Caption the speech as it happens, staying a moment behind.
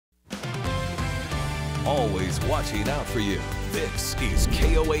always watching out for you. This is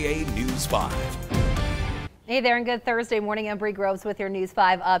KOAA News 5. Hey there, and good Thursday morning. I'm Bree Groves with your News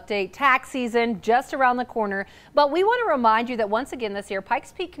 5 update. Tax season just around the corner, but we want to remind you that once again this year,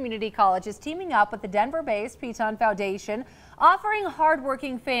 Pikes Peak Community College is teaming up with the Denver-based Piton Foundation, offering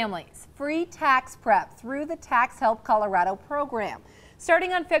hardworking families free tax prep through the Tax Help Colorado program.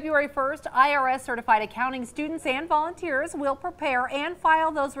 Starting on February 1st, IRS certified accounting students and volunteers will prepare and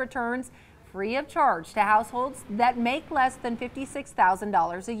file those returns free of charge to households that make less than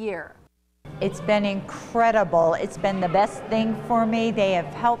 $56,000 a year. It's been incredible. It's been the best thing for me. They have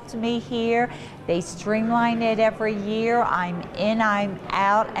helped me here. They streamline it every year. I'm in, I'm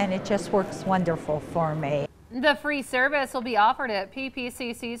out, and it just works wonderful for me. The free service will be offered at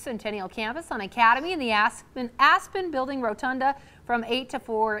PPCC's Centennial Campus on Academy in the Aspen Building Rotunda from 8 to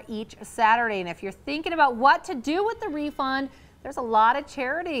 4 each Saturday. And if you're thinking about what to do with the refund, there's a lot of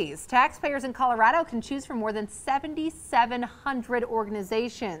charities. Taxpayers in Colorado can choose from more than 7,700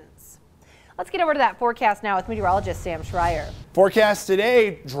 organizations. Let's get over to that forecast now with meteorologist Sam Schreier. Forecast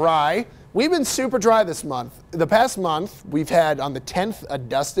today, dry. We've been super dry this month. The past month, we've had on the 10th a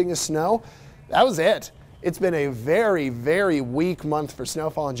dusting of snow. That was it. It's been a very, very weak month for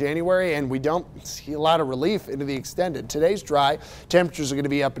snowfall in January, and we don't see a lot of relief into the extended. Today's dry. Temperatures are going to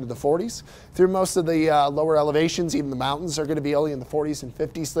be up into the 40s. Through most of the lower elevations, even the mountains are going to be only in the 40s and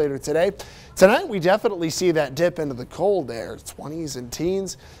 50s later today. Tonight, we definitely see that dip into the cold air, 20s and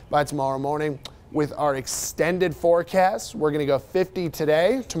teens by tomorrow morning. With our extended forecast, we're going to go 50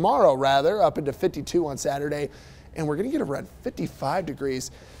 today, tomorrow rather, up into 52 on Saturday, and we're going to get around 55 degrees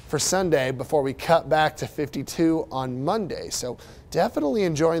for Sunday before we cut back to 52 on Monday. So definitely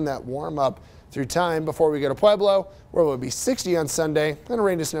enjoying that warm up through time before we go to Pueblo, where it will be 60 on Sunday and a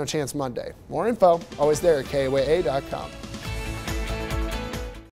rain to snow chance Monday. More info always there at KOAA.com.